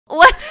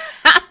What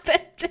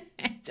happened to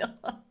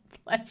Angela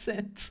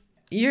Pleasant?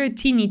 You're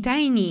teeny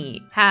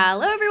tiny.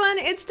 Hello everyone,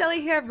 it's Deli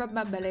here, rub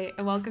my belly,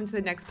 and welcome to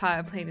the next part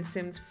of playing The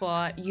Sims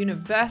 4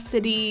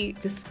 University,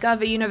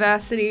 Discover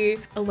University.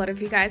 A lot of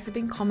you guys have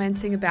been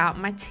commenting about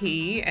my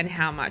tea and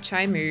how much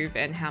I move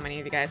and how many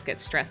of you guys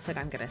get stressed that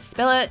I'm gonna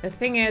spill it. The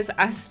thing is,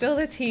 I spill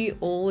the tea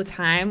all the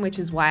time, which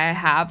is why I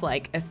have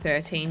like a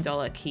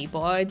 $13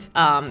 keyboard.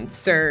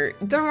 So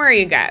don't worry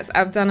you guys,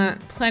 I've done it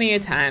plenty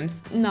of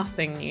times,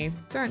 nothing new,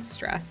 don't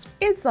stress.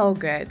 It's all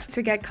good.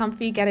 So get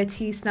comfy, get a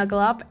tea, snuggle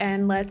up,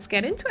 and let's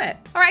get into it.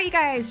 All right, you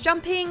guys,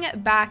 jumping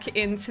back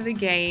into the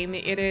game.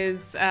 It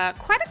is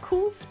quite a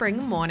cool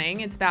spring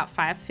morning. It's about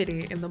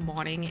 5:30 in the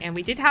morning, and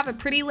we did have a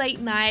pretty late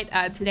night.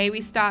 Today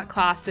we start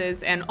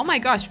classes, and oh my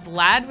gosh,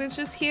 Vlad was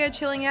just here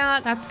chilling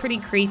out. That's pretty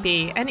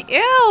creepy. And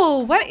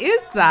ew, what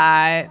is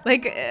that?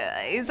 Like,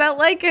 is that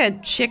like a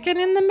chicken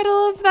in the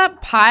middle of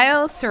that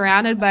pile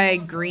surrounded by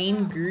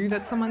green goo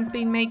that someone's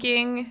been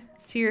making?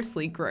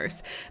 Seriously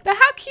gross. But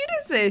how cute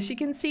is this? You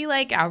can see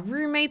like our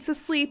roommates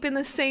asleep in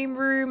the same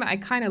room. I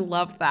kind of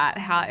love that,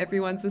 how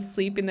everyone's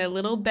asleep in their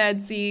little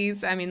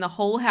bedsies. I mean, the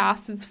whole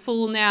house is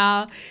full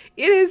now.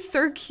 It is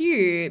so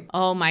cute.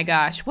 Oh my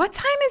gosh. What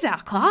time is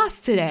our class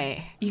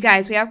today? You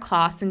guys, we have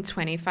class in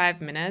 25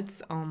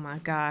 minutes. Oh my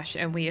gosh.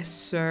 And we are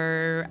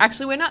so,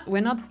 actually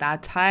we're not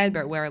that tired,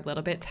 but we're a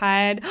little bit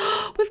tired.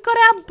 We've got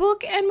our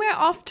book and we're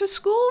off to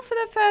school for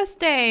the first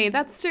day.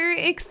 That's so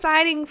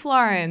exciting,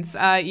 Florence.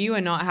 You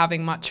are not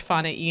having much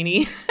fun at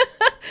uni.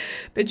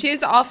 But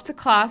she's off to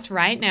class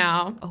right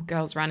now. Oh,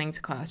 girls running to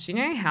class. Do you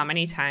know how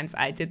many times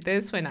I did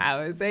this when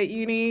I was at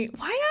uni?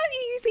 Why aren't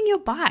you using your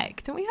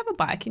bike? Don't we have a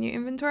bike in your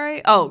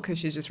inventory? Oh, because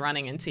she's just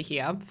running into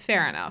here.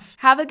 Fair enough.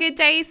 Have a good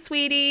day,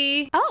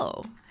 sweetie.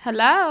 Oh,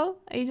 hello.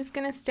 Are you just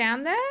gonna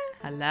stand there?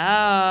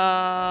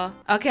 Hello.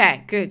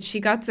 Okay, good. She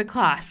got to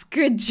class.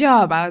 Good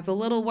job. I was a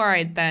little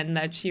worried then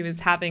that she was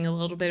having a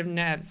little bit of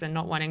nerves and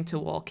not wanting to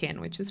walk in,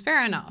 which is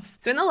fair enough.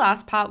 So in the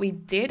last part, we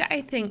did,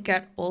 I think,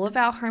 get all of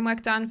our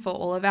homework done for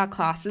all of our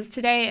classes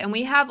today. And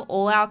we have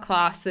all our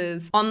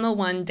classes on the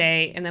one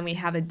day, and then we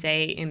have a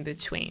day in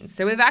between.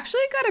 So we've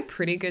actually got a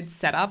pretty good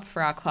setup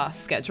for our class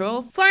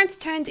schedule. Florence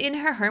turned in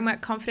her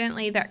homework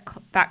confidently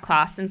that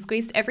class and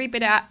squeezed every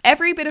bit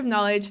of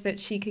knowledge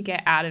that she could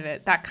get out of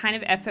it. That kind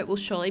of effort will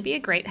surely be a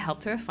great help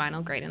to her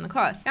final grade in the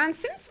course. Now in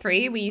Sims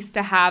 3, we used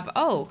to have,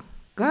 oh,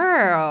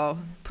 girl,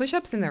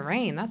 push-ups in the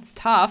rain, that's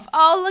tough.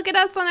 Oh, look at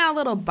us on our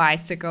little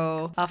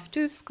bicycle. Off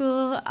to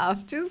school,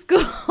 off to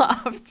school,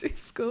 off to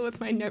school with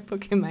my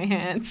notebook in my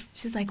hands.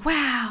 She's like,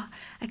 wow,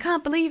 I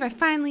can't believe I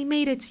finally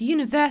made it to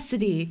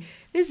university.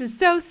 This is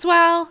so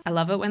swell. I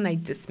love it when they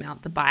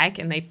dismount the bike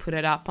and they put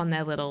it up on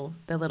their little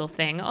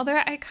thing. Although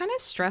I kind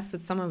of stress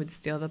that someone would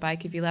steal the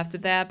bike if you left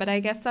it there, but I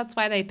guess that's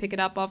why they pick it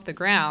up off the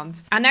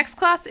ground. Our next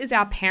class is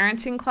our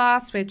parenting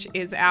class, which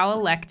is our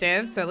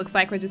elective. So it looks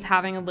like we're just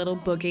having a little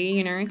boogie,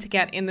 you know, to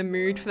get in the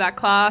mood for that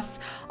class.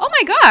 Oh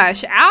my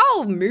gosh,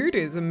 our mood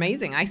is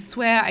amazing. I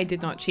swear I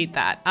did not cheat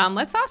that.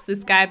 Let's ask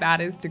this guy about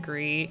his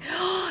degree.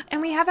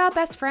 And we have our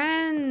best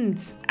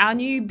friend, our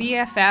new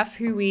BFF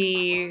who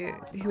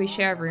we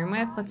share a room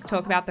with. Let's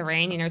talk about the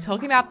rain. You know,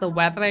 talking about the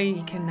weather,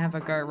 you can never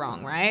go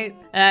wrong, right?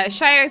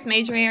 Shire's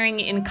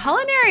majoring in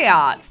culinary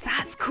arts.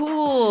 That's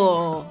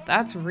cool.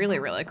 That's really,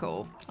 really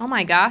cool. Oh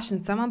my gosh,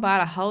 and someone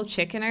bought a whole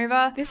chicken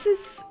over. This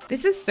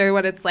is so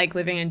what it's like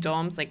living in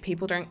dorms. Like,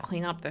 people don't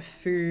clean up the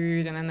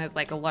food, and then there's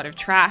like a lot of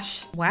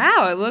trash.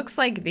 Wow, it looks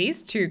like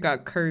these two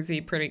got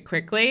cozy pretty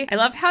quickly. I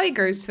love how he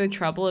goes to the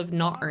trouble of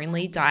not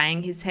only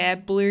dyeing his hair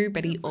blue,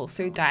 but he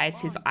also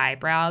dyes his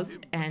eyebrows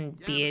and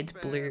beard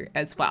blue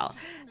as well.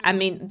 I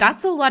mean,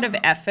 that's a lot of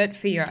effort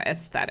for your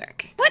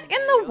aesthetic. What in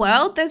the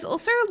world? There's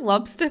also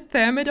lobster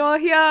thermidor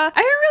here. I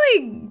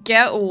don't really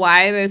get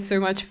why there's so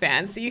much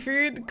fancy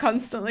food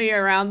constantly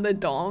around the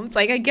dorms.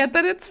 Like, I get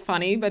that it's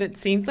funny, but it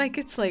seems like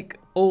it's like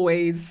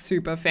always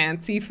super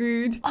fancy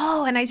food.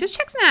 Oh, and I just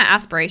checked on our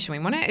aspiration. We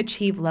want to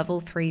achieve level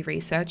 3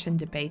 research and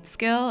debate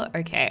skill.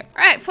 Okay.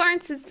 All right,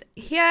 Florence is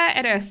here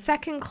at her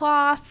second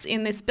class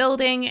in this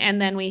building, and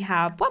then we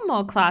have one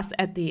more class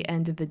at the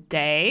end of the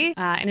day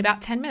in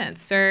about 10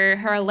 minutes. So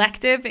her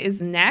elective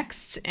is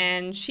next,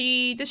 and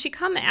does she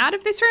come out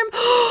of this room?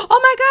 Oh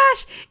my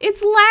gosh,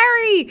 it's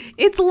Larry.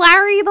 It's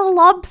Larry the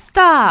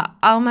lobster.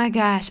 Oh my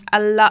gosh,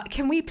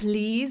 can we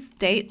please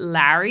date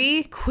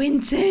Larry?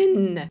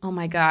 Quentin. Oh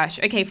my gosh.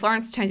 Okay,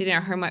 Florence turned in her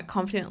homework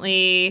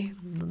confidently.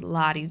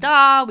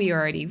 La-di-da, we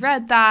already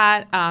read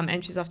that.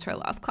 And she's off to her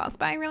last class,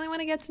 but I really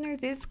want to get to know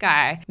this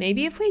guy.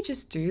 Maybe if we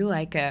just do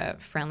like a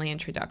friendly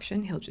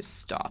introduction, he'll just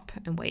stop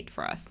and wait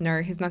for us.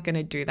 No, he's not going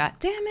to do that.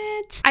 Damn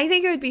it. I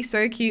think it would be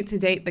so cute to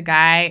date the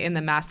guy in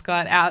the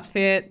mascot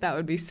outfit. That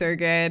would be so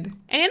good.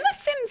 And in The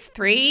Sims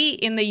 3,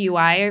 in the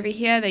UI over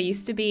here, there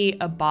used to be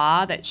a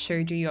bar that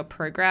showed you your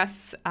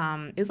progress.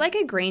 It was like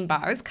a green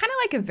bar. It was kind of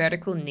like a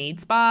vertical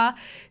needs bar.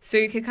 So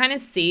you could kind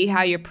of see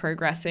how you're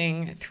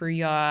progressing through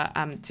your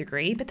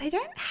degree, but they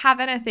don't have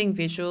anything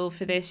visual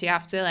for this. You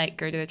have to like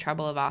go to the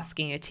trouble of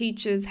asking your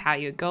teachers how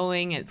you're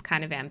going. It's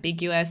kind of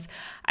ambiguous.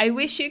 I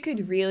wish you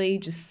could really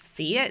just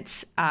see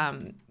it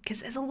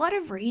because there's a lot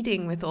of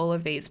reading with all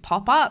of these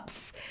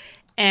pop-ups.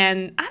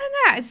 And I don't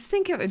know, I just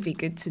think it would be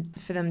good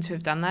for them to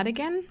have done that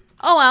again.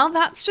 Oh well,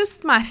 that's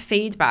just my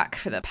feedback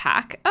for the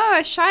pack.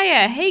 Oh,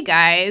 Shia, hey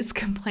guys,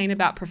 complain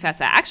about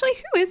Professor. Actually,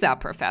 who is our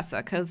professor?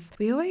 Because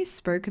we always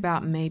spoke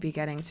about maybe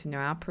getting to know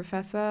our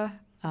professor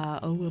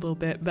a little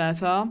bit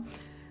better.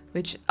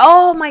 Which,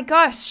 oh my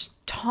gosh,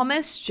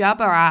 Thomas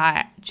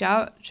Jabbery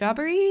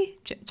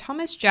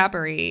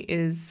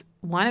is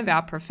one of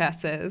our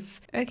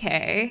professors.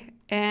 Okay.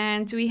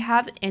 And do we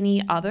have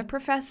any other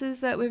professors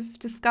that we've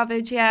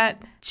discovered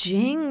yet?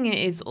 Jing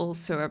is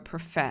also a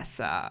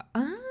professor.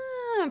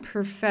 Ah,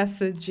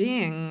 Professor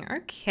Jing.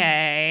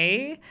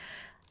 Okay.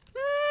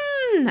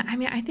 I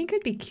mean, I think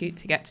it'd be cute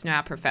to get to know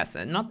our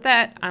professor. Not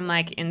that I'm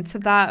like into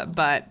that,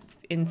 but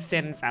in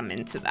Sims, I'm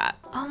into that.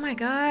 Oh my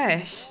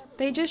gosh.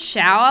 They just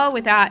shower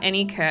without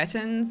any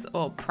curtains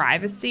or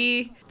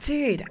privacy.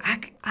 Dude,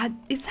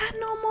 is that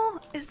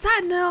normal? Is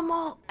that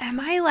normal? Am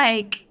I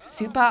like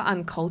super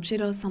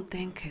uncultured or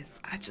something? Because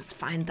I just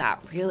find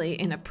that really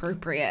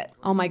inappropriate.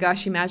 Oh my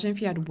gosh, imagine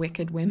if you had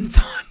wicked whims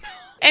on.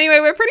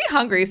 Anyway, we're pretty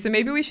hungry, so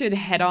maybe we should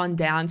head on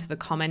down to the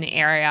common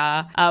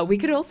area. We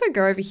could also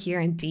go over here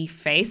and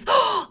deface.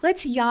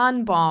 Let's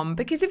yarn bomb,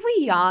 because if we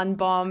yarn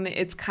bomb,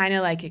 it's kind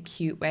of like a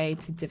cute way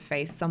to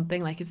deface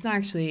something. Like it's not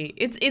actually,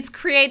 it's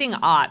creating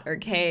art,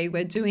 okay?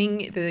 We're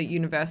doing the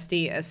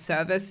university a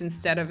service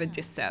instead of a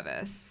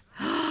disservice.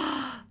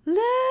 Look!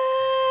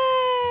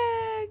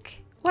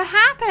 What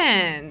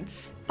happened?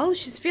 Oh,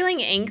 she's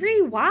feeling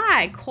angry?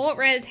 Why? Caught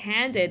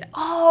red-handed.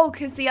 Oh,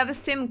 because the other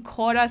sim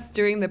caught us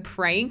doing the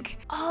prank.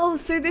 Oh,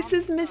 so this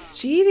is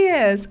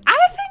mischievous.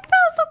 I think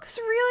that looks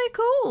really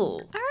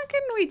cool. I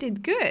reckon we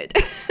did good.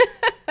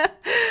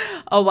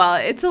 Oh, well,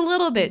 it's a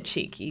little bit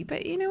cheeky,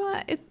 but you know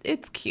what?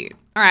 It's cute.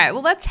 All right,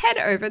 well, let's head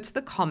over to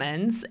the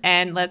commons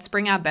and let's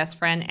bring our best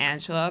friend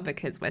Angela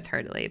because we're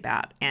totally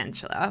about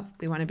Angela.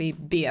 We want to be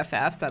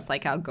BFFs. That's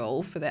like our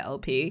goal for the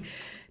LP.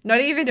 Not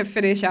even to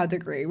finish our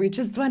degree. We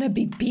just want to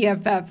be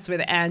BFFs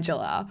with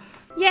Angela.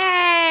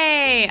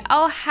 Yay!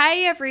 Oh,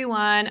 hey,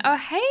 everyone. Oh,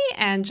 hey,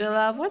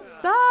 Angela.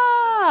 What's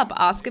up?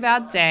 Ask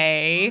about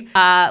day.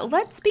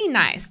 Let's be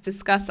nice.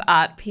 Discuss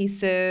art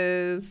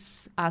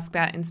pieces. Ask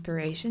about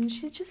inspiration.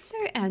 She's just so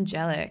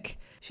angelic.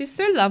 She's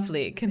so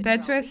lovely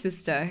compared to her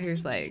sister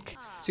who's like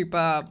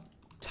super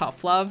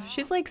tough love.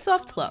 She's like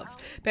soft love.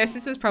 But her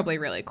sister's probably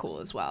really cool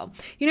as well.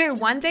 You know,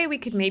 one day we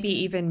could maybe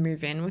even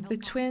move in with the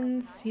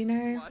twins, you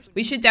know?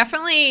 We should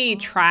definitely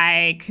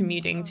try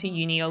commuting to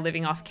uni or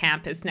living off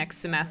campus next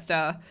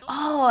semester.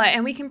 Oh,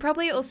 and we can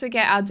probably also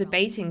get our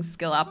debating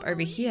skill up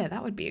over here.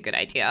 That would be a good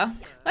idea.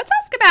 Let's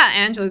ask about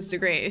Angela's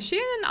degree. Is she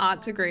in an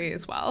art degree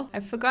as well?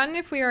 I've forgotten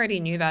if we already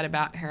knew that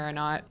about her or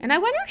not. And I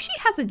wonder if she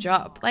has a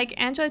job. Like,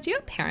 Angela, do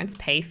your parents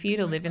pay for you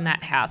to live in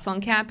that house on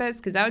campus?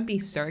 Because that would be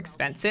so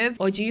expensive.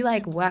 Or do you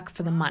like work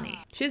for the money?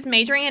 She's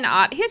majoring in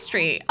art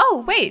history.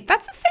 Oh, wait,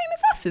 that's the same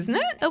as us, isn't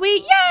it? Are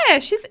we? Yeah,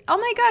 oh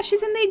my gosh,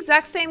 she's in the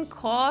exact same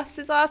course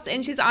as us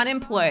and she's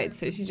unemployed.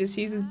 So she just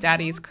uses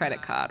daddy's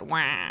credit card.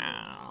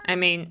 Wow. I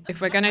mean,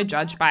 if we're going to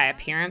judge by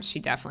appearance, she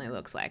definitely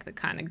looks like the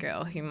kind of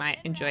girl who might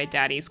enjoy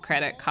daddy's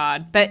credit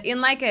card, but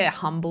in like a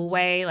humble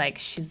way. Like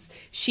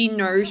she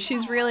knows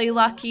she's really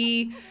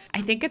lucky.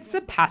 I think it's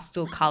the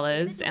pastel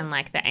colors and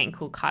like the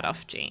ankle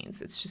cutoff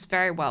jeans. It's just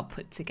very well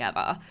put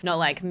together. Not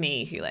like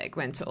me who like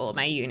went to all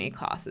my uni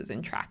classes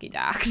in tracky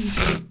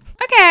dacks.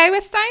 Okay, we're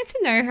starting to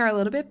know her a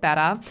little bit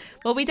better.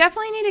 Well, we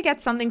definitely need to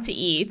get something to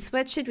eat.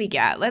 What should we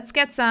get? Let's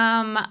get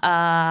some,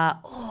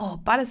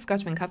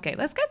 butterscotchman cupcake.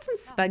 Let's get some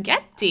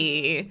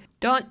spaghetti.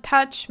 Don't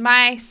touch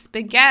my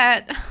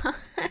spaghetti.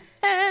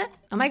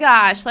 Oh my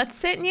gosh, let's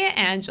sit near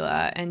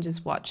Angela and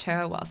just watch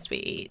her whilst we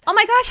eat. Oh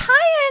my gosh,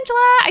 hi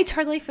Angela! I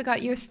totally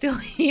forgot you were still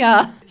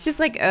here. She's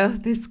like, oh,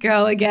 this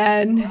girl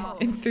again.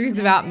 Enthused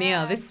about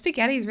meal. This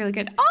spaghetti is really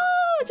good.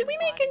 Oh, did we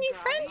make a new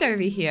friend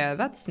over here?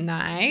 That's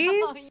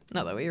nice.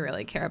 Not that we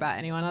really care about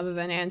anyone other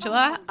than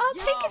Angela. Oh,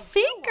 take a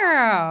seat,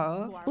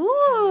 girl.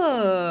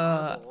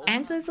 Ooh,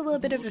 Angela's a little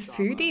bit of a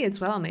foodie as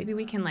well. Maybe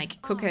we can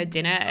like cook her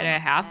dinner at her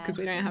house because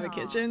we don't have a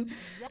kitchen.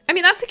 I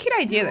mean, that's a cute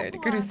idea though, to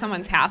go to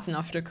someone's house and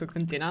offer to cook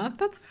them dinner.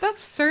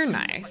 That's so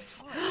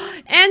nice.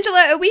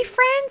 Angela, are we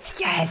friends?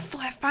 Yes,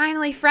 we're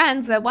finally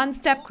friends. We're one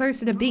step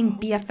closer to being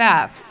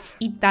BFFs.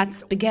 Eat that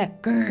spaghetti,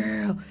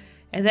 girl.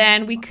 And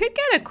then we could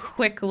get a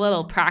quick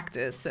little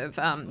practice of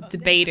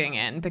debating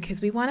in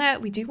because we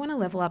do want to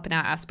level up in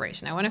our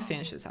aspiration. I want to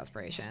finish this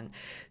aspiration.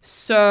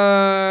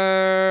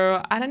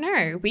 So I don't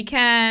know. We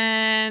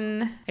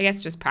can, I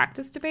guess, just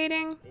practice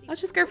debating.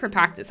 Let's just go for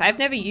practice. I've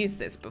never used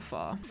this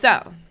before.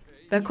 So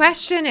the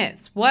question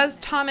is, was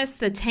Thomas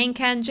the Tank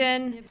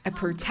Engine a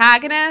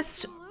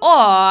protagonist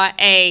or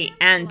a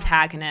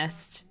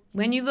antagonist?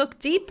 When you look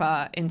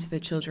deeper into the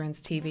children's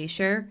TV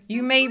show,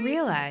 you may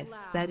realize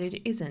that it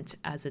isn't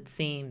as it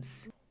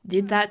seems.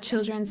 Did that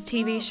children's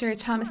TV show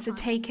Thomas the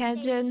Tank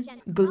Engine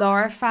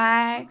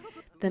glorify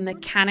the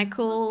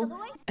mechanical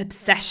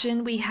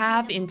obsession we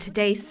have in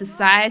today's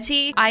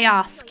society? I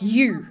ask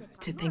you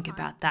to think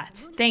about that.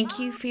 Thank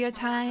you for your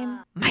time.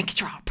 Mic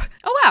drop.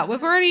 Oh wow,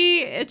 we've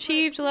already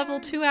achieved level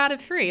 2 out of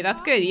 3.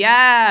 That's good.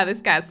 Yeah,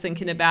 this guy's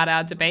thinking about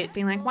our debate,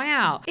 being like,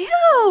 wow,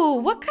 ew,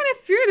 what kind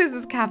of food is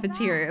this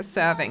cafeteria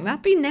serving?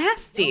 That'd be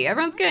nasty.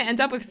 Everyone's gonna end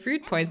up with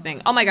food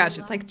poisoning. Oh my gosh,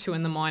 it's like 2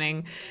 in the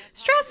morning.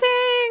 Stressing.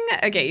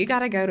 Okay, you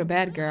gotta go to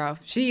bed, girl.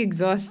 She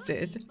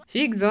exhausted.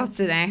 She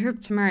exhausted, and I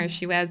hope tomorrow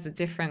she wears a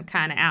different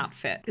kind of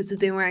outfit, because we've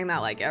been wearing that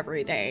like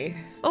every day.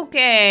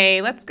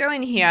 Okay, let's go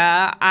in here.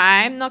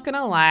 I'm not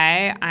gonna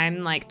lie,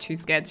 I'm like too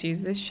scared to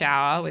use this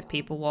shower with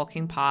people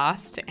walking past,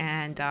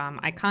 and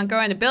I can't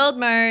go into build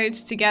mode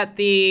to get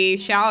the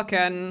shower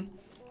curtain.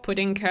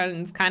 Putting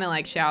curtains kind of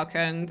like shower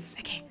curtains.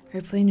 Okay,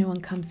 hopefully no one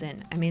comes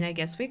in. I mean, I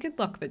guess we could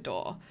lock the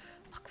door.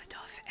 Lock the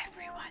door for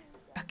everyone.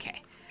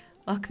 Okay,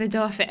 lock the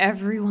door for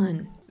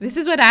everyone. This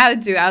is what I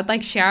would do. I would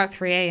like shower at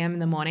 3 a.m. in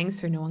the morning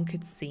so no one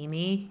could see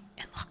me,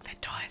 and lock the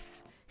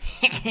doors.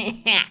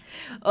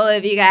 All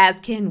of you guys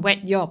can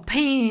wet your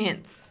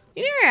pants.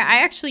 You know,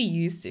 I actually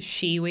used a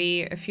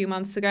Shiwi a few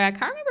months ago. I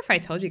can't remember if I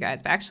told you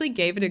guys, but I actually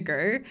gave it a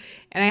go.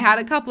 And I had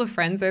a couple of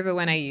friends over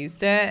when I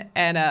used it.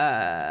 And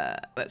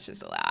let's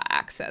just allow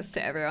access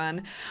to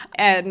everyone.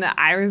 And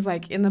I was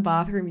like in the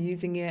bathroom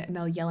using it, and they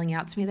were yelling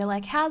out to me. They're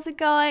like, how's it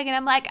going? And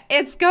I'm like,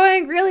 it's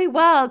going really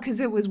well, because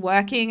it was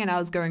working and I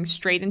was going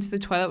straight into the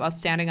toilet while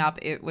standing up.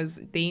 It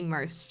was the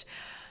most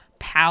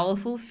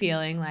powerful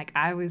feeling. Like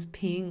I was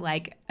peeing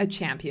like a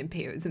champion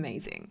pee. It was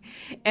amazing.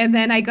 And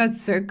then I got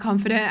so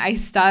confident, I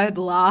started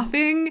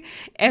laughing,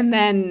 and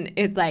then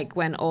it like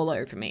went all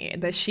over me.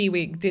 The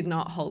Shiwi did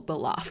not hold the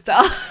laughter.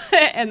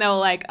 And they were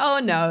like, oh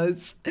no.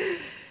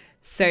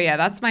 So yeah,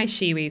 that's my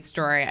Shiwi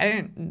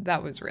story.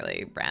 That was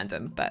really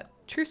random, but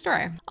true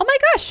story. Oh my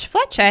gosh,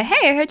 Fletcher,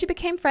 hey, I heard you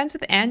became friends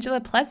with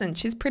Angela Pleasant.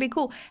 She's pretty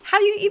cool. How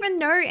do you even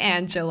know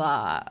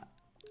Angela?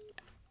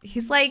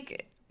 He's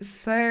like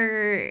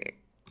so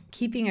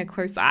keeping a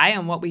close eye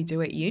on what we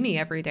do at uni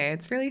every day.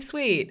 It's really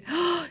sweet.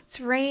 It's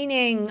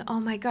raining.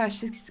 Oh my gosh,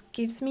 this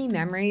gives me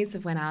memories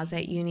of when I was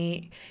at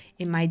uni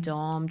in my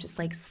dorm, just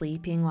like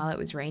sleeping while it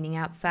was raining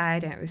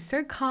outside, and it was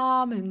so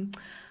calm. And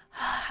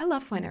I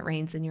love when it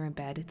rains and you're in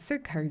bed. It's so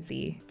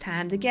cozy.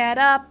 Time to get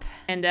up.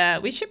 And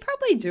we should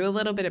probably do a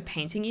little bit of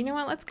painting. You know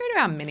what? Let's go to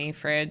our mini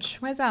fridge.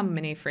 Where's our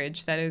mini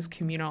fridge that is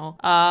communal?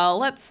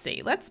 Let's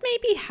see. Let's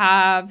maybe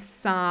have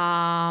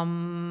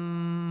some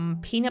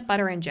peanut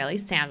butter and jelly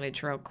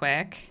sandwich real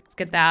quick. Let's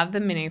get that out of the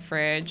mini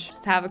fridge.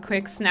 Just have a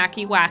quick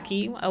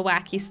wacky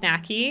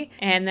snacky.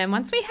 And then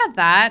once we have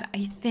that,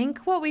 I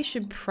think what we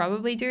should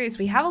probably do is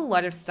we have a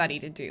lot of study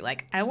to do.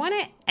 Like I want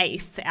to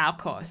ace our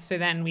course so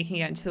then we can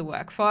get into the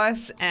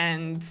workforce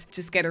and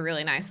just get a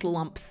really nice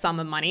lump sum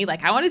of money.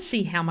 Like I want to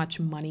see how much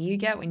money you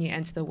get when you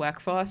enter the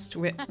workforce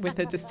with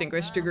a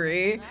distinguished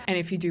degree, and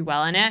if you do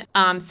well in it.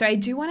 So I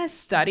do want to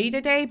study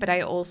today, but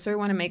I also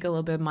want to make a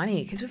little bit of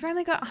money because we've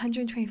only got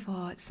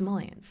 124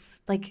 simoleons.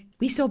 Like,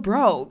 we so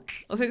broke.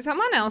 Also,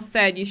 someone else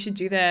said you should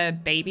do the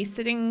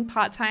babysitting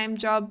part-time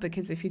job,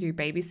 because if you do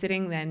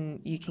babysitting, then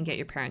you can get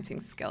your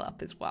parenting skill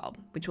up as well,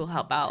 which will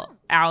help out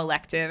our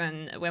elective,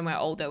 and when we're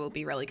older, we'll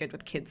be really good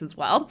with kids as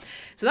well.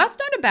 So that's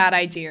not a bad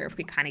idea. If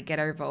we kind of get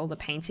over all the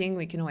painting,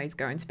 we can always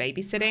go into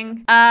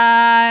babysitting.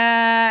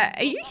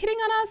 Are you hitting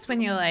on us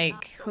when you're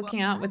like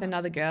hooking up with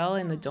another girl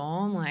in the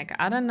dorm? Like,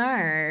 I don't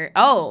know.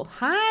 Oh,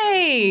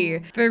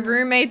 hi. For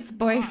roommates,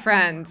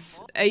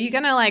 boyfriends. Are you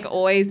gonna like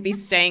always be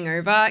staying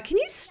over? Can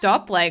you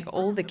stop like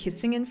all the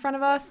kissing in front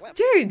of us?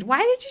 Dude, why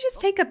did you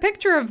just take a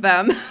picture of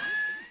them?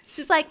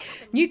 She's like,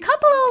 new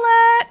couple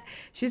alert.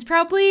 She's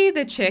probably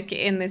the chick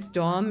in this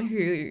dorm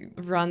who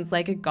runs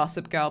like a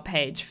Gossip Girl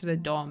page for the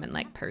dorm and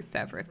like posts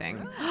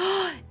everything.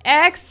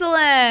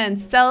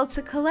 Excellent. Sell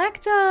to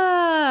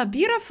collector.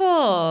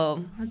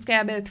 Beautiful. Let's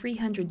get a bit of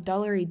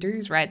 $300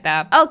 dues right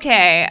there.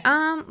 Okay,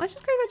 let's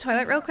just go to the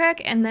toilet real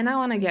quick, and then I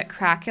want to get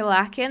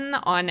crack-a-lackin'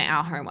 on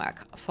our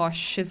homework for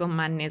shizzle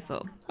my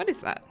nizzle. What is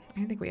that? I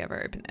don't think we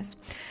ever opened this.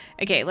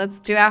 Okay, let's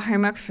do our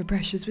homework for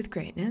Brushes with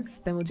Greatness.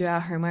 Then we'll do our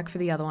homework for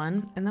the other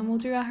one. And then we'll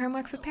do our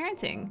homework for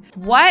parenting.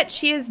 What?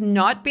 She has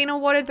not been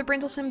awarded the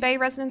Brindleton Bay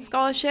Resident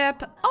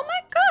Scholarship? Oh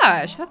my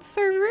gosh, that's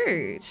so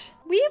rude.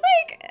 We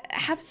like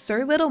have so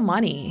little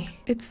money.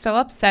 It's so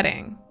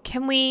upsetting.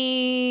 Can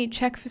we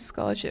check for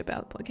scholarship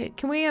application?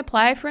 Can we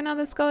apply for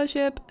another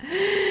scholarship?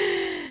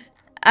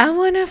 I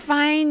want to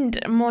find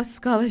more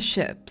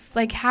scholarships.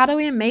 Like, how do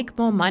we make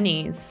more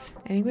monies?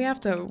 I think we have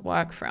to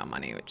work for our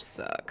money, which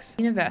sucks.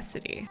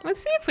 University.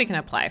 Let's see if we can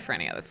apply for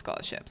any other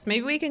scholarships.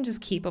 Maybe we can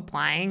just keep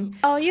applying.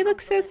 Oh, you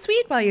look so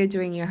sweet while you're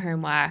doing your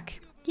homework.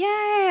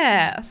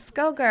 Yes,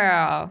 go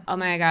girl. Oh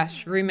my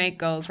gosh, roommate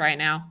goals right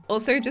now.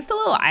 Also, just a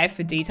little eye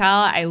for detail.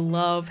 I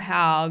love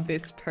how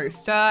this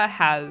poster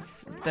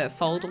has the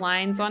fold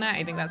lines on it.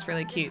 I think that's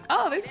really cute.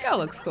 Oh, this girl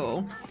looks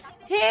cool.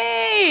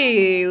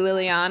 Hey,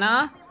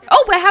 Liliana.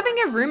 Oh, we're having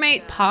a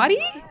roommate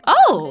party?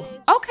 Oh,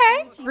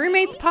 okay.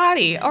 Roommate's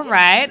party. All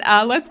right.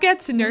 Let's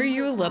get to know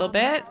you a little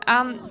bit.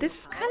 This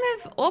is kind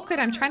of awkward.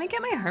 I'm trying to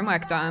get my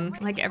homework done.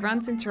 Like,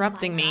 everyone's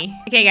interrupting me.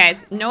 Okay,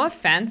 guys, no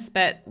offense,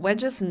 but we're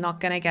just not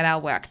gonna get our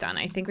work done.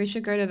 I think we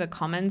should go to the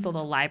commons or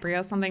the library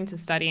or something to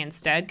study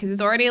instead, because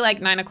it's already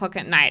like 9 o'clock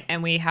at night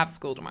and we have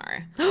school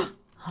tomorrow. Oh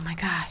my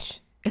gosh.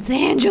 It's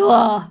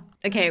Angela.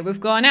 Okay, we've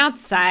gone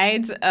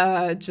outside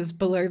just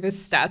below this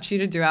statue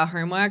to do our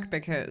homework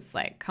because,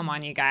 like, come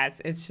on, you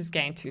guys. It's just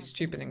getting too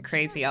stupid and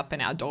crazy up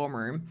in our dorm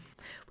room.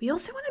 We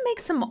also want to make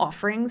some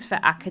offerings for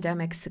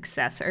academic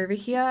success over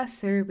here.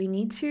 So we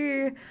need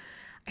to...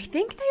 I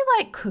think they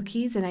like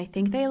cookies and I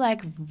think they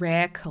like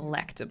rare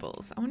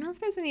collectibles. I wonder if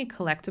there's any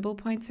collectible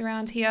points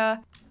around here. Are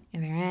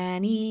there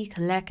any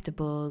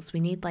collectibles?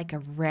 We need like a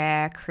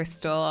rare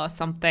crystal or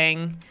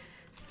something.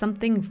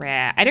 Something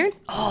rare. I don't...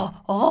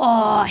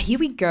 Oh, here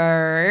we go.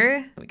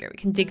 Here we go. We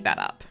can dig that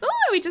up.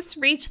 Oh, we just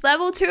reached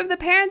level 2 of the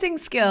parenting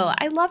skill.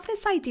 I love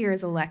this idea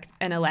as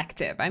an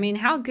elective. I mean,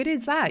 how good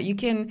is that? You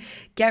can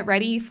get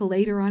ready for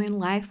later on in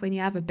life when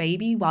you have a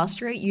baby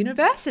whilst you're at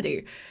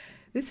university.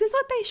 This is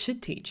what they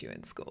should teach you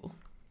in school.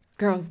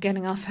 Girl's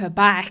getting off her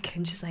bike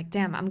and she's like,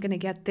 damn, I'm gonna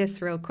get this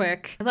real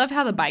quick. I love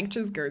how the bike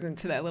just goes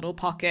into their little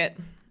pocket.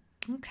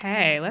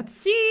 Okay, let's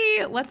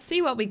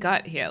see what we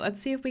got here. Let's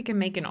see if we can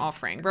make an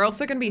offering. We're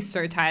also gonna be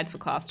so tired for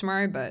class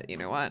tomorrow, but you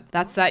know what?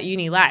 That's that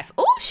uni life.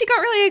 Oh, she got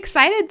really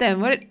excited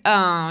then.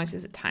 Oh, it's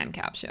just a time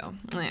capsule.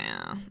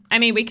 Yeah. I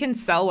mean, we can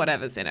sell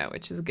whatever's in it,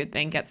 which is a good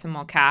thing, get some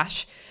more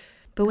cash.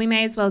 But we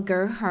may as well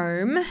go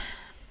home.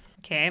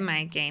 Okay,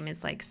 my game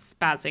is like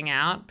spazzing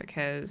out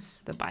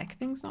because the bike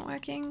thing's not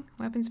working.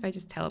 What happens if I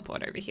just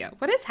teleport over here?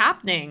 What is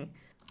happening?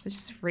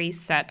 Let's just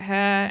reset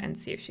her and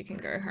see if she can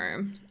go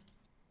home.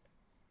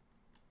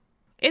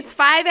 It's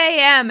 5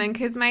 a.m. and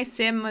because my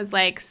sim was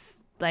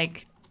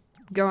like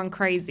going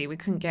crazy, we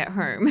couldn't get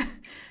home.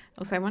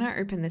 Also, I want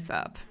to open this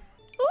up.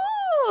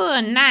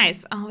 Ooh,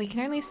 nice. Oh, we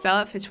can only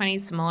sell it for 20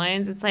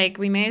 simoleons. It's like,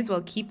 we may as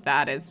well keep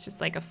that. It's just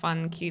like a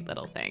fun, cute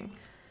little thing.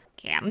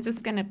 Okay, I'm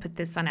just going to put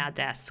this on our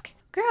desk.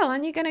 Girl,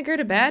 aren't you going to go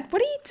to bed?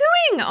 What are you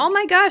doing? Oh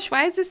my gosh,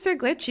 why is this so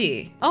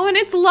glitchy? Oh, and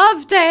it's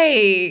love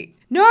day.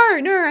 No,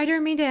 I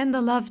don't mean to end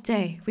the love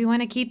day. We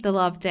want to keep the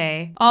love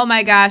day. Oh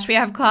my gosh, we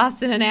have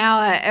class in an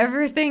hour.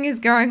 Everything is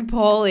going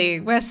poorly.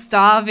 We're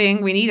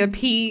starving. We need a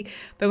pee,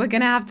 but we're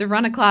going to have to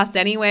run a class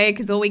anyway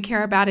because all we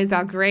care about is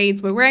our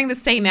grades. We're wearing the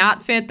same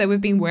outfit that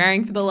we've been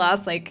wearing for the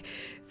last like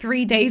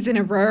 3 days in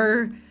a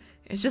row.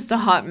 It's just a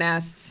hot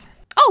mess.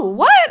 Oh,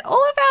 what?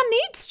 All of our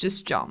needs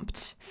just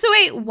jumped. So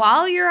wait,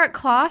 while you're at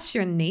class,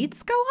 your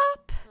needs go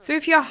up? So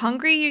if you're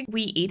hungry,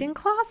 we eat in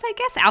class, I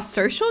guess? Our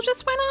social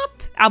just went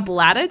up? Our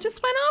bladder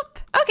just went up?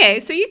 Okay,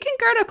 so you can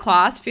go to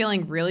class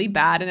feeling really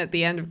bad and at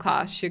the end of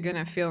class, you're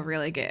gonna feel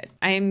really good.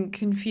 I'm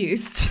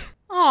confused.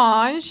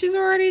 Aw, she's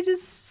already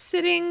just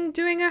sitting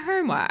doing her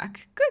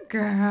homework. Good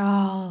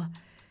girl.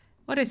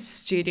 What a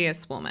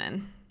studious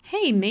woman.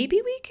 Hey,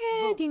 maybe we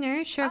could, you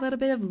know, share a little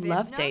bit of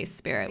love day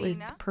spirit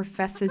with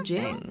Professor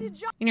Jing.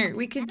 You know,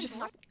 we could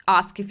just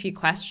ask a few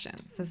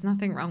questions. There's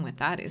nothing wrong with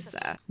that, is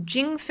there?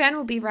 Jing Fen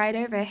will be right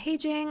over. Hey,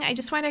 Jing, I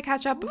just wanted to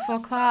catch up before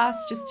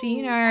class just to,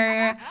 you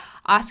know,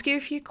 ask you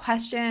a few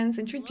questions,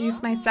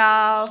 introduce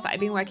myself. I've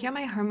been working on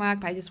my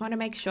homework, but I just want to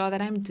make sure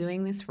that I'm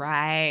doing this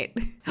right.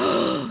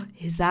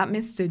 Is that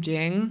Mr.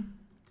 Jing?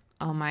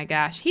 Oh my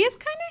gosh, he is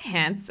kind of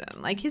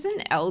handsome. Like, he's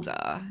an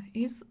elder.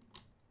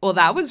 Well,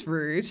 that was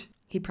rude.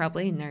 He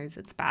probably knows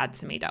it's bad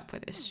to meet up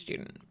with a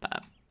student,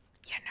 but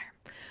you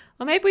know.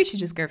 Well, maybe we should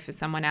just go for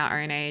someone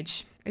our own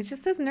age. It's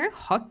just there's no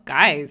hot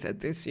guys at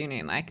this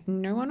uni. Like,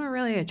 no one we're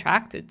really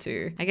attracted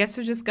to. I guess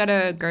we just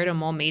gotta go to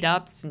more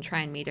meetups and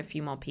try and meet a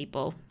few more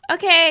people.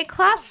 Okay,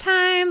 class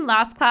time.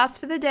 Last class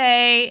for the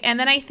day. And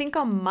then I think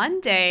on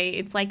Monday,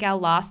 it's like our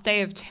last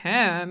day of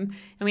term.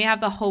 And we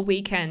have the whole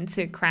weekend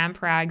to cram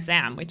for our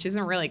exam, which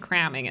isn't really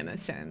cramming in The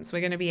Sims.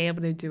 We're gonna be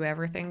able to do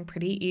everything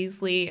pretty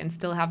easily and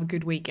still have a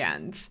good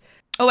weekend.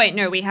 Oh wait,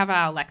 no, we have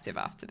our elective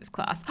after this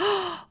class.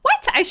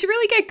 What? I should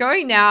really get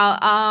going now.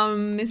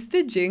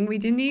 Mr. Jing, we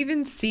didn't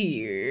even see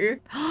you.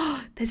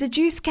 There's a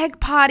juice keg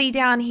party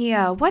down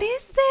here. What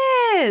is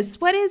this?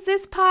 What is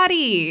this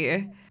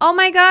party? Oh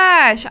my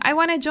gosh, I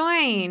want to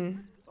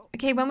join.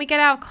 Okay, when we get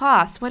out of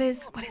class, what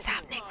is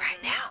happening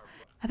right now?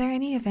 Are there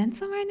any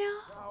events on right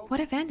now? What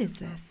event is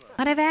this?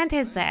 What event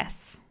is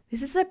this?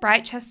 This is the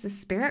Brightchester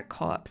Spirit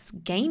Corps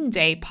game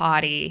day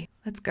party.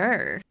 Let's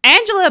go.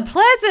 Angela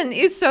Pleasant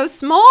is so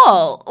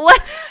small.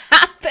 What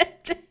happened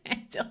to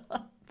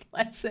Angela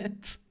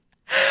Pleasant?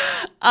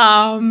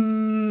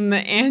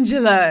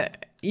 Angela,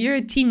 you're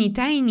teeny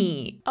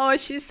tiny. Oh,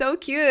 she's so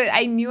cute.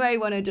 I knew I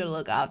wanted to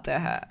look after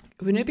her.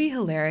 Wouldn't it be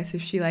hilarious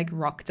if she like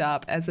rocked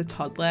up as a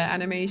toddler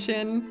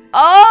animation?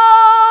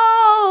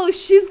 Oh, Oh,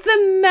 she's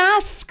the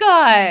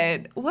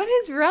mascot. What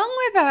is wrong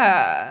with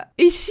her?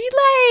 Is she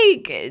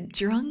like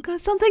drunk or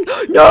something?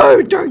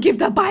 No, don't give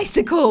the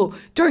bicycle.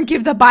 Don't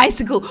give the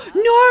bicycle. No,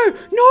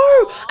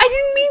 I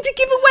didn't mean to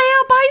give away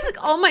our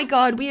bicycle. Oh my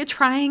God, we are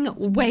trying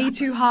way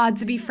too hard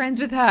to be friends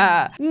with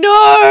her.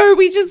 No,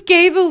 we just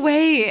gave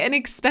away an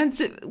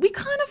expensive, we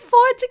can't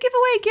afford to give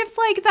away gifts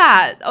like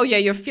that. Oh yeah,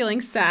 you're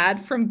feeling sad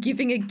from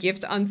giving a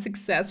gift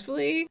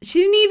unsuccessfully?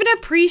 She didn't even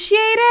appreciate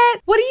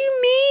it? What do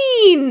you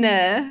mean?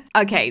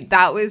 Okay,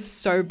 that was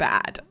so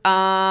bad.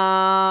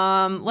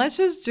 Let's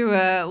just do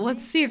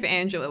let's see if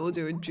Angela will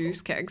do a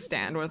juice keg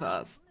stand with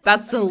us.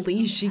 That's the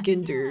least she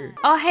can do.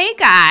 Oh, hey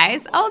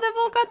guys. Oh, they've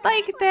all got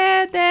like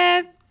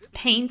their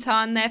paint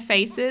on their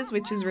faces,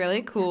 which is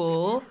really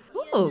cool.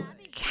 Ooh,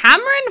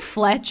 Cameron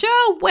Fletcher?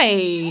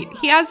 Wait,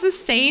 he has the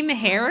same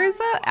hair as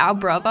our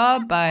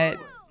brother, but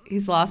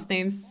his last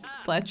name's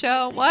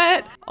Fletcher?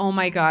 What? Oh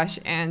my gosh,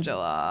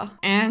 Angela.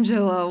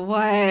 Angela,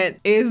 what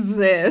is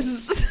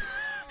this?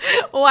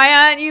 Why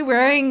aren't you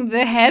wearing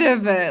the head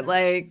of it?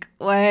 Like,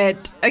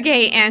 what?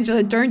 Okay,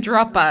 Angela, don't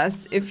drop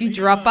us. If you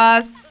drop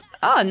us...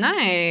 Oh,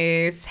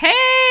 nice.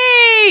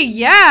 Hey,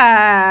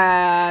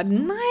 yeah,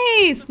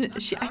 nice.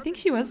 I think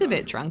she was a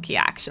bit drunky,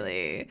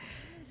 actually.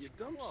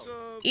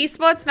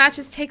 Esports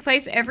matches take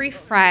place every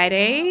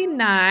Friday.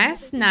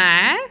 Nice,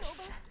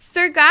 nice.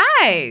 So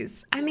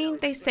guys, I mean,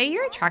 they say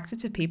you're attracted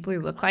to people who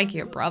look like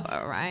your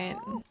brother, right?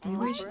 Maybe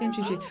we should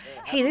introduce...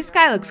 Hey, this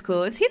guy looks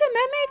cool. Is he the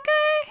mermaid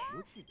guy?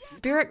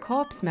 Spirit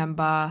Corps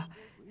member. I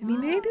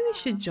mean, maybe we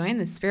should join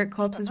the Spirit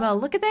Corps as well.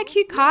 Look at their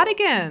cute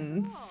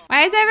cardigans.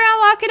 Why is everyone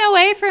walking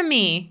away from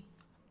me?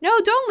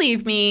 No, don't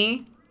leave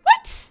me.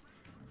 What?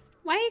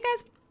 Why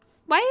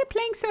are you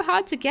playing so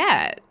hard to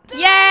get?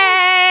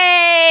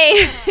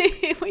 Yay!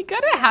 We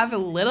gotta have a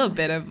little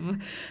bit of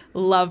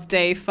love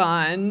day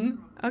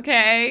fun.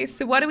 Okay,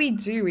 so what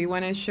do? We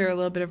want to show a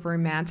little bit of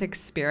romantic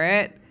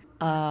spirit.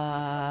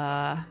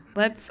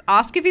 Let's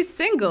ask if he's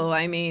single.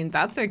 I mean,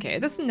 that's okay.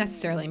 It doesn't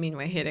necessarily mean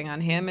we're hitting on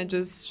him. It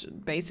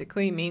just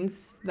basically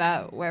means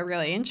that we're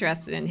really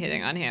interested in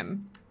hitting on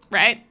him,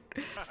 right?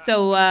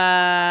 So,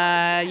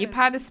 you're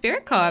part of the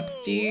Spirit Corps.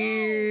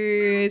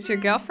 Is your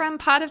girlfriend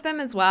part of them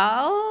as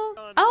well?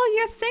 Oh,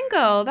 you're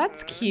single.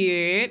 That's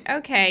cute.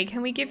 Okay,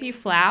 can we give you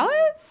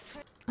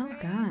flowers? Oh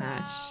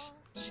gosh.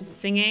 She's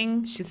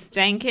singing, she's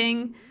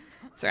stanking.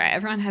 It's all right,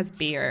 everyone has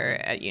beer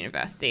at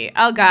university.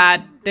 Oh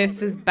God,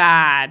 this is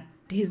bad.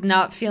 He's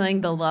not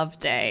feeling the love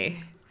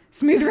day.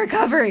 Smooth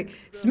recovery,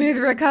 smooth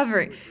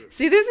recovery.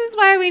 See, this is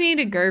why we need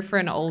to go for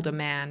an older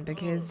man,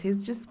 because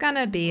he's just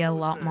gonna be a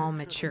lot more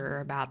mature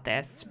about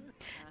this.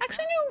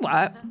 Actually, you know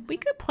what? We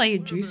could play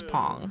juice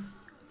pong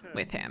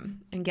with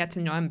him and get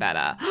to know him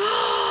better.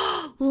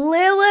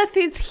 Lilith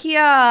is here.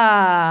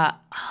 Oh,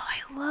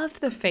 I love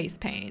the face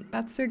paint.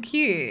 That's so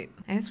cute.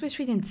 I just wish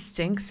we didn't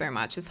stink so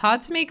much. It's hard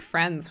to make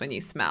friends when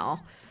you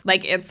smell.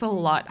 Like, it's a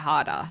lot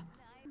harder. I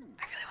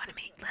really want to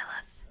meet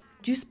Lilith.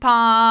 Juice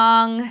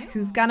pong.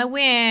 Who's gonna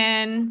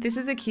win? This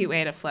is a cute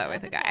way to flirt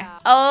with a guy.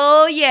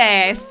 Oh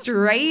yeah,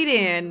 straight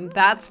in.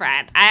 That's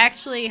right. I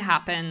actually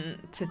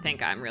happen to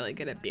think I'm really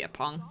good at beer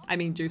pong. I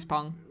mean juice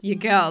pong. You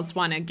girls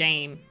won a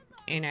game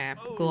in our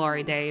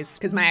glory days,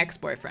 because my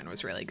ex-boyfriend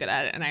was really good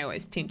at it and I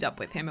always teamed up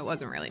with him. It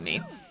wasn't really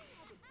me.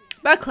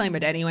 But I'll claim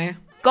it anyway.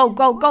 Go,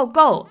 go, go,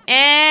 go.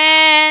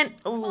 And,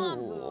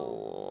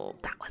 oh,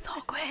 that was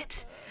awkward.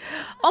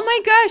 Oh my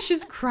gosh,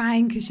 she's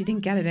crying because she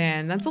didn't get it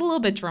in. That's a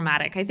little bit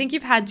dramatic. I think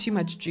you've had too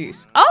much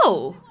juice.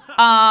 Oh,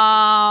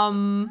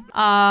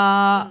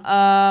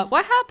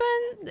 what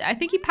happened? I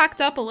think you packed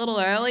up a little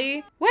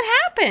early. What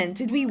happened?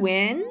 Did we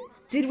win?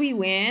 Did we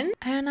win?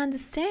 I don't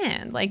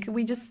understand. Like,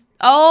 we just...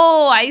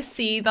 Oh, I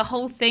see. The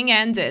whole thing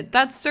ended.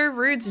 That's so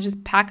rude to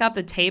just pack up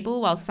the table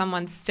while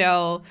someone's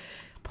still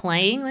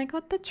playing. Like,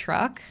 what the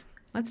truck?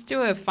 Let's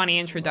do a funny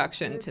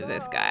introduction to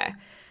this guy.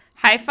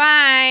 High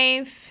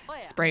five.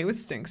 Spray with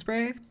stink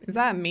spray. Is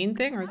that a mean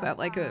thing or is that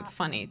like a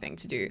funny thing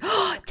to do?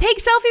 Take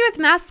selfie with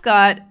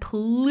mascot.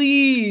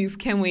 Please,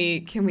 can we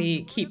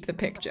keep the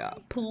picture?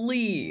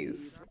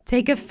 Please.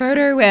 Take a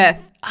photo with...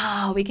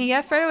 Oh, we can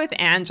get a photo with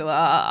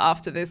Angela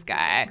after this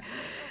guy.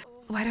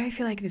 Why do I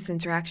feel like this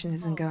interaction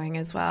isn't going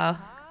as well?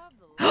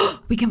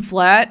 We can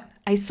flirt.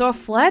 I saw a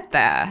flirt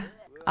there.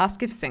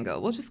 Ask if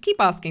single. We'll just keep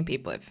asking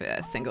people if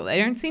they're single. They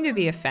don't seem to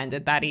be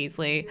offended that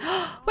easily.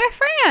 We're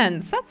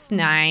friends. That's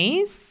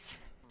nice.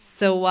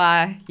 So,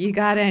 you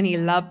got any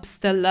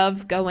lobster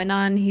love going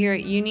on here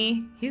at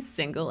uni? He's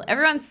single.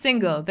 Everyone's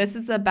single. This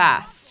is the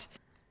best.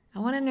 I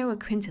want to know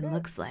what Quentin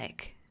looks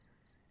like.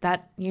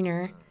 That, you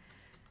know,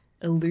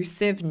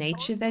 elusive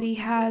nature that he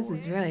has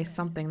is really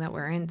something that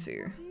we're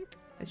into.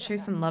 Let's show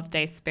some love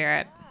day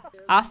spirit.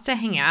 Asked to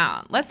hang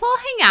out. Let's all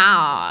hang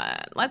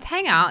out. Let's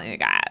hang out, you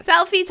guys.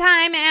 Selfie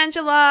time,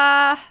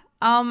 Angela.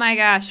 Oh my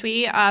gosh,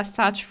 we are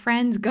such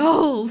friend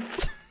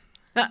goals.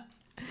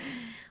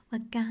 We're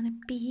gonna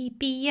be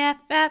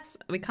BFFs.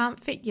 We can't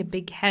fit your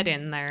big head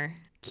in there.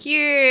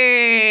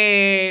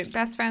 Cute.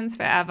 Best friends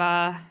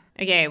forever.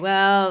 Okay,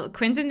 well,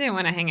 Quentin didn't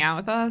want to hang out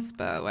with us,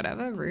 but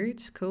whatever,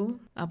 rude, cool.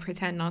 I'll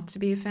pretend not to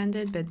be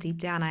offended, but deep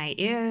down I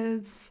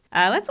is.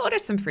 Let's order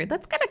some food.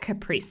 Let's get a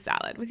caprese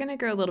salad. We're gonna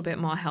go a little bit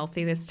more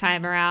healthy this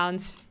time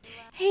around.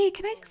 Hey,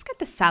 can I just get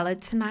the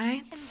salad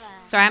tonight?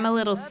 Sorry, I'm a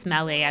little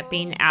smelly. I've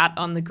been out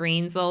on the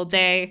greens all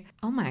day.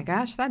 Oh my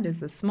gosh, that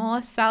is the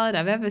smallest salad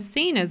I've ever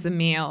seen as a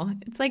meal.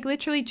 It's like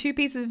literally 2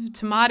 pieces of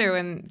tomato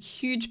and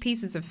huge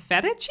pieces of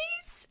feta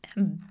cheese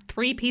and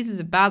 3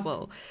 pieces of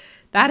basil.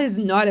 That is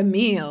not a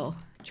meal.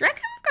 Do you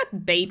reckon we've got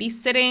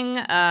babysitting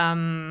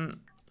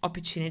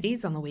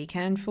opportunities on the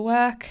weekend for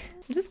work?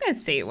 I'm just gonna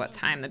see what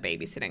time the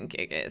babysitting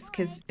gig is,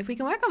 because if we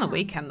can work on the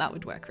weekend, that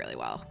would work really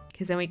well.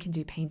 Because then we can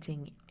do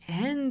painting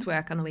and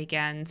work on the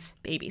weekend.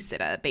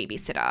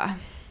 Babysitter.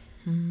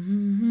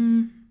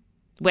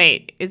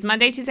 Wait, is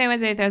Monday, Tuesday,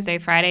 Wednesday, Thursday,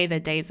 Friday the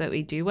days that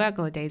we do work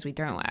or the days we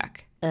don't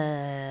work?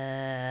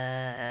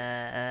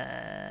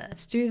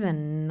 Let's do the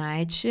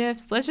night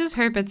shifts. Let's just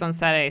hope it's on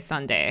Saturday,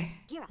 Sunday.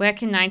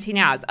 Working 19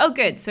 hours. Oh,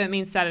 good. So it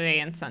means Saturday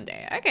and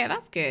Sunday. Okay,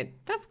 that's good.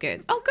 That's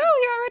good. Oh, girl,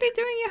 you're already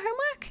doing your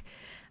homework?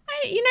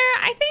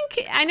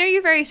 I know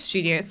you're very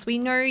studious. We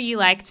know you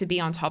like to be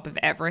on top of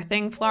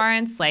everything,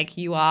 Florence. Like,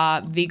 you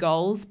are the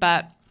goals,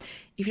 but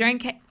if you don't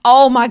care.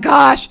 Oh my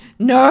gosh,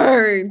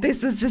 no,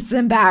 this is just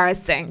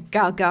embarrassing.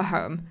 Girl, go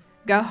home.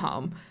 Go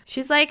home.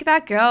 She's like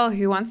that girl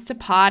who wants to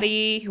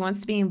party, who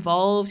wants to be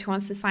involved, who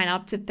wants to sign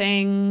up to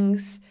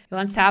things, who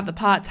wants to have the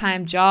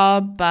part-time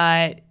job,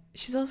 but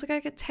she's also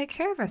got to take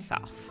care of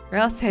herself, or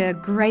else her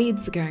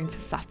grades are going to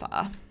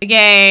suffer.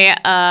 Okay,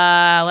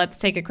 let's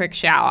take a quick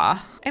shower.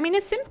 I mean,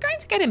 is Sims going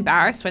to get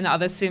embarrassed when the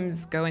other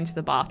Sims go into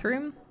the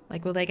bathroom?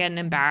 Like, will they get an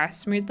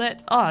embarrassed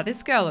moodlet? Oh,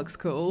 this girl looks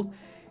cool.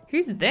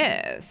 Who's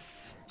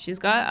this? She's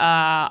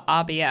got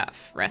RBF,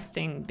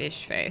 resting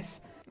bish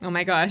face. Oh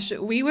my gosh,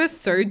 we were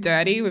so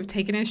dirty. We've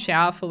taken a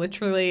shower for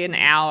literally an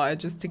hour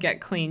just to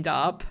get cleaned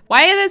up.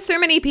 Why are there so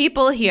many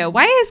people here?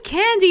 Why is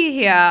Candy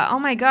here? Oh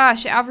my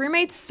gosh, our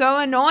roommate's so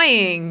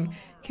annoying.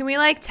 Can we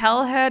like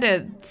tell her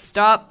to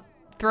stop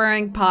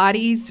throwing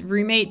parties?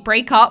 Roommate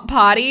breakup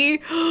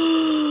party?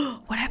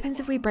 What happens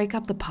if we break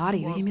up the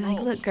party? We can be like,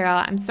 look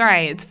girl, I'm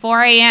sorry, it's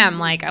 4 a.m.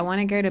 Like I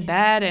wanna go to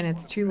bed and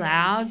it's too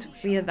loud.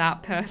 We are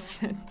that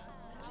person.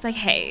 Just like,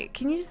 hey,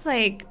 can you just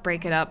like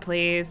break it up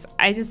please?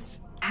 I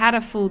just had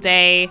a full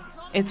day.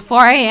 It's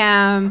 4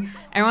 a.m.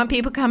 I want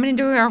people coming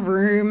into our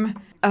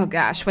room. Oh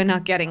gosh, we're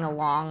not getting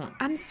along.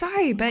 I'm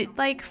sorry, but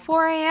like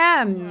 4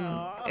 a.m.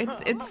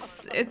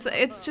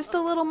 It's just a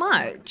little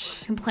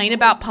much. Complain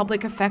about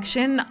public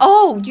affection.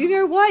 Oh, you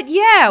know what?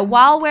 Yeah,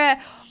 while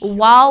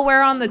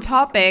we're on the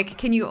topic,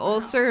 can you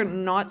also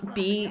not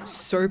be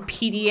so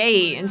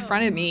PDA in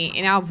front of me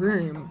in our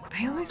room?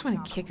 I almost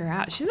want to kick her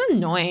out. She's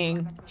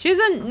annoying. She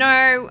doesn't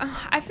know.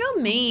 I feel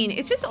mean.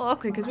 It's just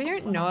awkward because we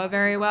don't know her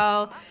very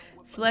well.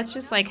 So let's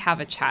just like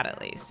have a chat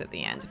at least at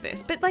the end of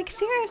this. But like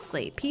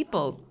seriously,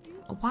 people,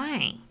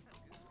 why?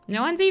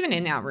 No one's even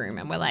in our room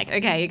and we're like,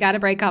 okay, you got to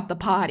break up the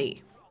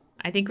party.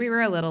 I think we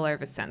were a little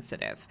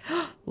oversensitive.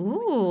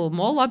 Ooh,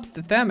 more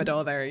lobster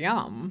thermidor there,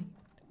 yum.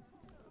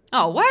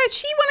 Oh, what?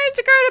 She wanted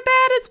to go to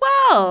bed as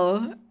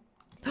well.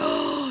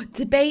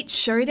 Debate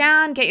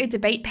showdown. Get your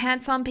debate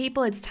pants on,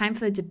 people. It's time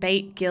for the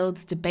Debate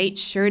Guild's debate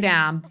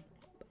showdown.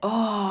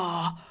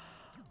 Oh,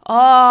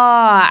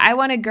 I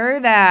want to go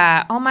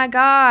there. Oh my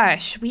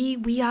gosh.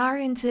 We are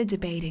into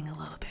debating a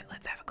little bit.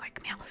 Let's have a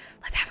quick meal.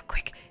 Let's have a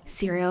quick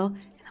cereal. And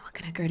then we're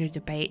going to go to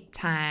debate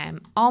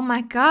time. Oh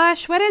my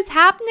gosh. What is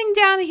happening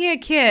down here,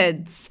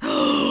 kids?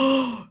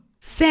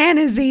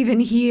 Santa's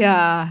even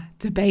here.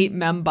 Debate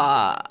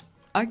member.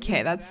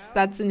 Okay,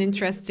 that's an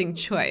interesting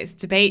choice.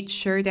 Debate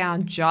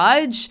showdown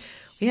judge.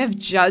 We have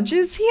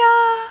judges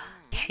here.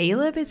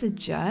 Caleb is a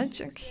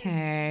judge.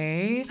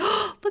 Okay.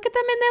 Look at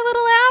them in their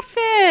little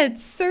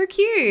outfits. So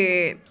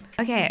cute.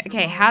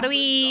 Okay. How do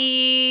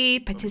we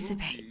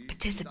participate?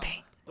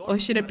 Or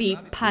should it be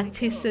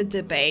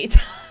participate?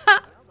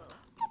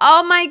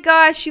 Oh my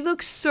gosh, you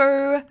look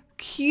so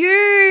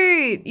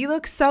cute. You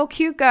look so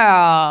cute,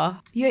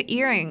 girl. Your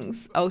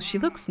earrings. Oh, she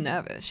looks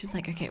nervous. She's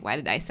like, okay, why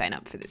did I sign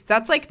up for this?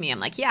 That's like me.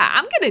 I'm like, yeah,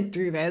 I'm gonna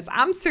do this.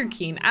 I'm so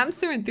keen. I'm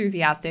so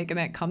enthusiastic. And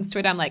then it comes to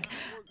it, I'm like,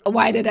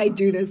 why did I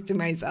do this to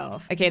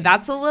myself? Okay,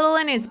 that's a little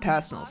in his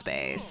personal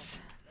space.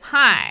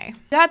 Hi. You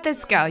got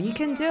this, girl. You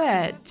can do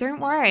it. Don't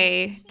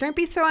worry. Don't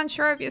be so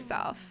unsure of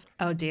yourself.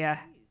 Oh dear.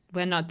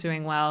 We're not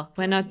doing well.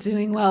 We're not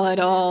doing well at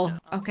all.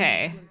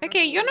 Okay,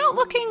 you're not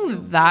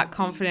looking that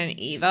confident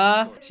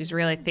either. She's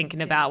really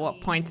thinking about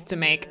what points to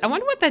make. I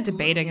wonder what they're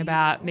debating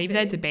about. Maybe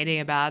they're debating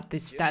about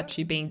this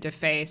statue being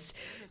defaced.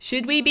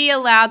 Should we be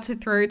allowed to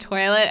throw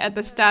toilet at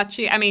the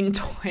statue? I mean,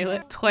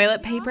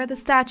 toilet paper at the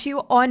statue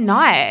or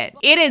not?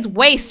 It is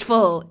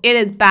wasteful. It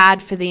is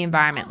bad for the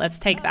environment. Let's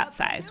take that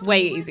size.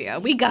 Way easier.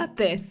 We got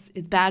this.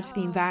 It's bad for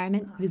the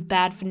environment. It is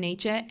bad for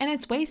nature and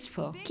it's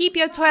wasteful. Keep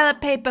your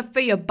toilet paper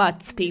for your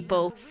butts,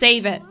 people.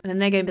 Save it. And then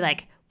they're gonna be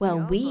like, well,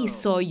 we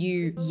saw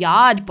you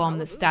yard bomb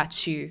the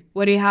statue.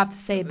 What do you have to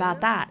say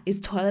about that?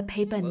 Is toilet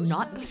paper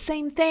not the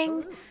same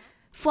thing?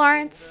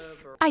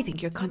 Florence, I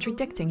think you're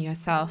contradicting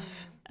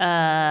yourself.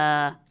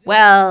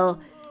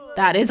 Well,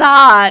 that is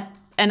art,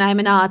 and I'm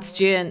an art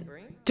student.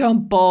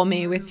 Don't bore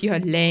me with your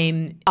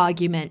lame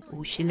argument.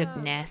 Oh, she looked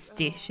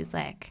nasty. She's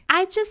like,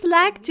 I just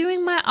like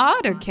doing my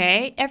art,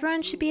 okay?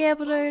 Everyone should be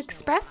able to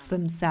express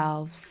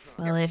themselves.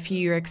 Well, if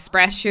you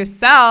express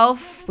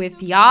yourself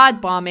with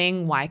yard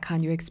bombing, why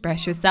can't you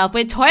express yourself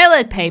with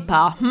toilet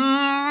paper?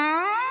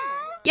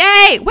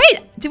 Yay!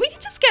 Wait, did we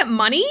just get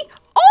money?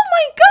 Oh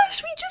my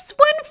gosh, we just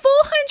won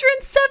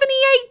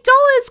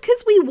 $478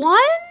 because we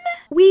won?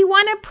 We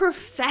won a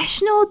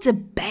professional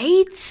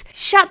debate?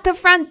 Shut the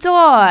front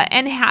door.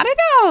 And how did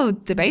our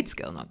debate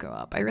skill not go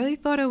up? I really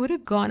thought it would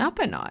have gone up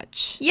a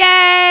notch.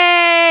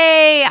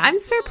 Yay! I'm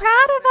so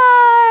proud of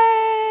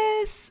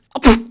us.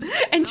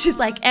 And she's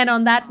like, and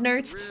on that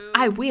note,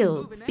 I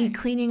will be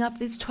cleaning up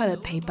this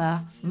toilet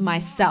paper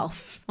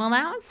myself. Well,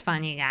 that was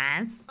fun, you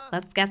guys.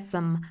 Let's get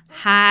some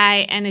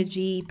high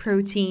energy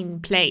protein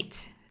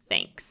plate.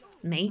 Thanks,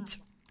 mate.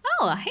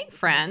 Oh, hey,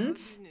 friend.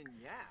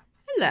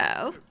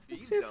 Hello.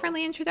 Let's do a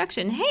friendly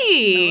introduction.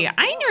 Hey,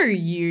 I know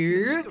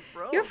you.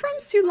 You're from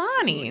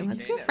Sulani.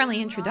 Let's do a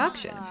friendly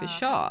introduction for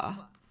sure.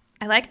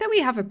 I like that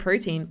we have a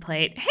protein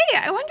plate. Hey,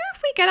 I wonder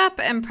if we get up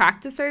and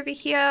practice over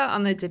here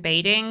on the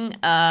debating,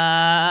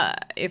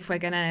 if we're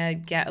gonna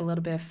get a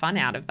little bit of fun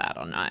out of that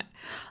or not.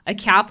 A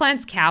cow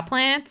plants cow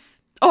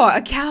plants? Or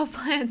a cow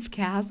plants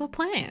cows or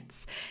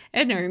plants?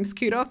 A gnome's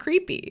cute or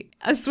creepy?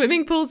 A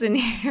swimming pool's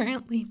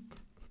inherently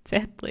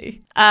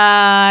deadly.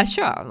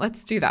 Sure,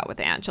 let's do that with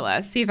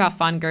Angela. See if our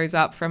fun goes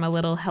up from a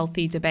little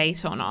healthy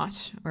debate or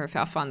not, or if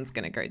our fun's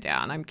gonna go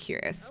down. I'm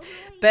curious.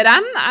 But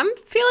I'm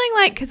feeling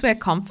like, because we're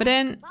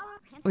confident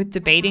with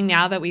debating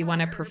now that we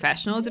won a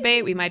professional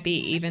debate, we might be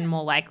even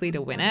more likely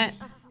to win it.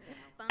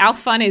 Our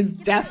fun is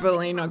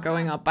definitely not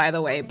going up, by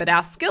the way, but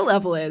our skill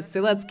level is,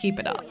 so let's keep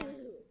it up.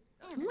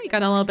 We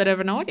got a little bit of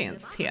an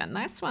audience here.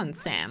 Nice one,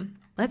 Sam.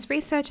 Let's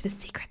research the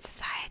secret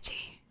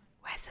society.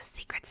 Where's the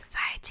secret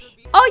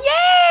society?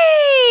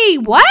 Oh, yay!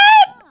 What?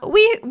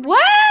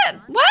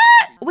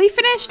 We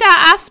finished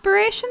our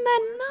aspiration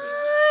then?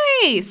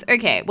 Nice.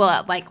 Okay, well,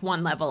 at like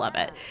one level of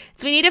it.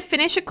 So we need to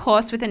finish a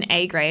course with an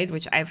A grade,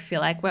 which I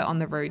feel like we're on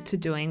the road to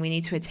doing. We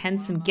need to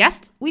attend some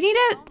guests. We need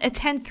to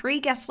attend 3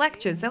 guest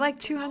lectures. They're like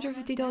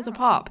 $250 a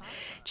pop.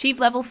 Achieve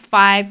level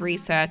 5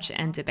 research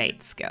and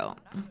debate skill.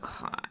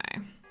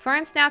 Okay.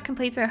 Florence now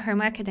completes her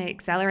homework at an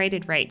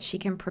accelerated rate. She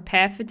can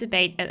prepare for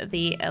debate at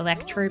the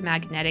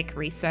electromagnetic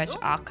research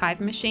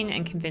archive machine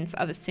and convince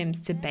other Sims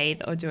to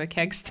bathe or do a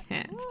keg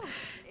stand.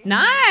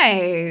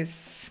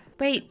 Nice.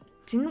 Wait,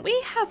 didn't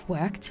we have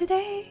work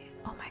today?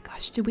 Oh my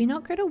gosh, did we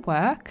not go to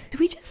work? Did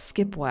we just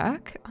skip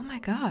work? Oh my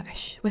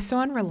gosh, we're so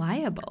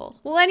unreliable.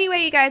 Well, anyway,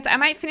 you guys, I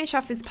might finish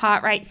off this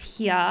part right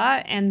here.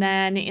 And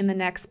then in the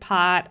next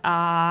part,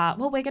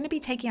 well, we're going to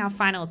be taking our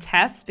final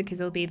test because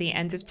it'll be the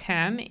end of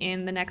term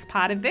in the next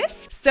part of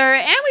this. So,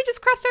 and we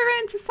just crossed over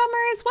into summer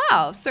as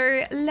well.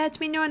 So let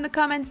me know in the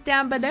comments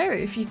down below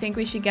if you think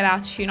we should get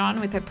our tune on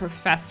with a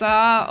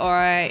professor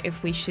or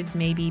if we should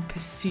maybe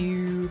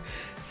pursue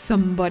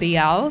somebody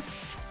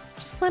else.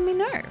 Just let me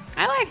know.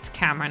 I liked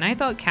Cameron. I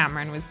thought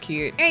Cameron was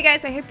cute. Anyway,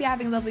 guys, I hope you're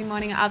having a lovely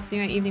morning,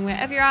 afternoon, or evening,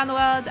 wherever you are in the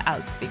world.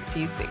 I'll speak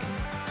to you soon.